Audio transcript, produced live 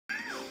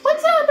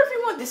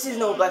This is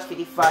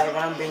NoBlack55, and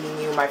I'm bringing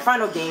you my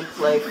final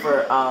gameplay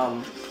for,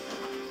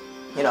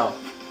 you know...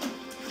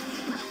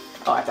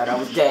 Oh, I thought I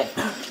was dead.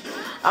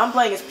 I'm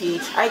playing as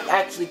Peach. I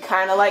actually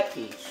kind of like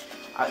Peach.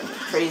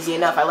 Crazy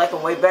enough, I like her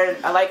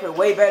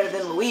way better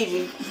than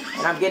Luigi,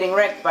 and I'm getting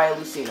wrecked by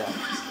Lucina.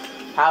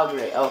 How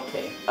great.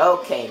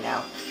 Okay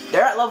now.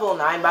 They're at level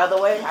 9, by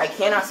the way. I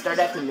cannot start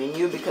at the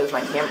menu because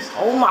my camera...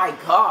 Oh my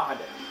god!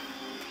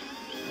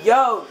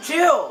 Yo,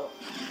 chill!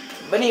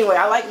 But anyway,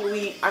 I like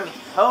Luigi. I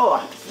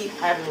keep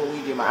having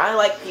Luigi in mind. I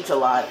like Peach a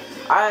lot.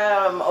 I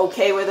am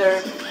okay with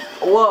her.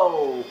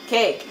 Whoa,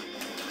 okay.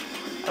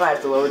 I might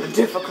have to lower the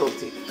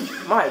difficulty.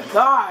 My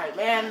god,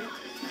 man.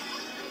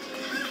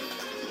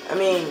 I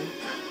mean...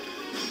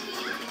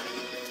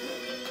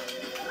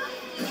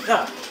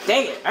 Oh,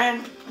 dang it,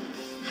 man.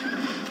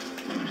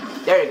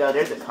 There you go,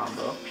 there's a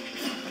combo.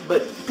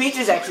 But Peach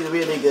is actually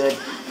really good.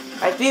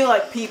 I feel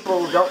like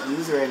people don't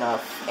use her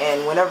enough,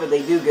 and whenever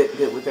they do get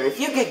good with her, if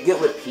you get good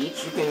with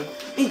Peach, you can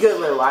be good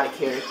with a lot of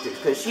characters,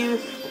 because she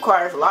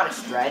requires a lot of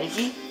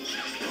strategy.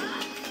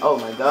 Oh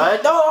my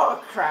god.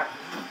 Oh, crap.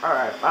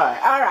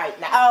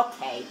 Alright, now,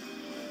 okay.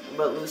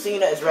 But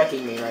Lucina is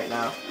wrecking me right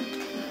now.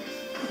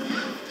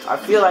 I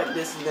feel like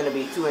this is going to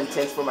be too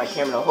intense for my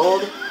camera to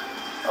hold.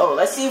 Oh,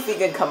 let's see if we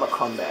can come a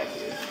comeback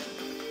here.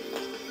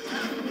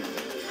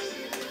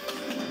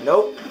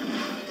 Nope.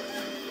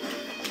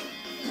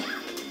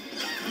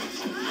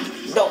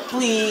 No,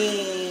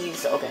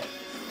 please. Okay.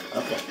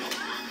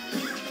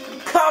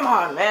 Come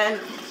on, man.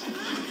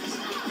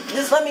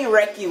 Just let me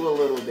wreck you a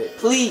little bit,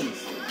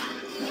 please.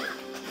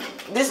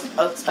 This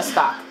a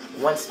stock.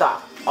 One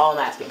stock. All I'm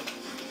asking.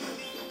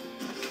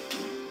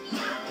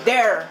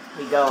 There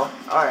we go.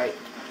 Alright.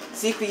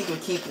 See if we can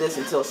keep this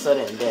until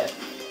sudden death.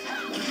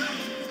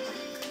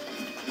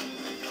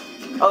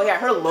 Oh yeah,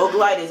 her low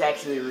glide is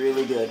actually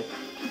really good.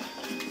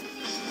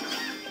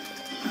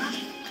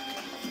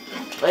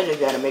 I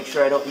just gotta make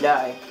sure I don't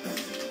die.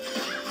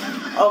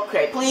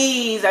 Okay,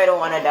 please, I don't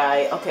want to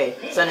die. Okay,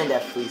 sudden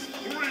death, please.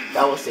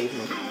 That will save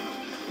me.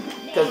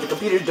 Because the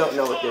computers don't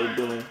know what they're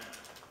doing.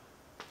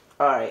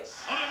 Alright.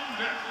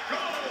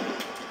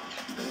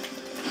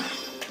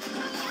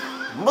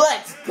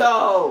 Let's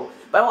go!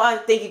 But I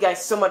want to thank you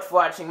guys so much for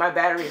watching. My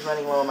battery is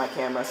running low on my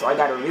camera, so I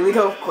gotta really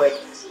go quick.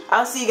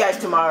 I'll see you guys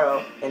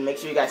tomorrow, and make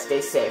sure you guys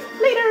stay safe.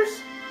 Laters!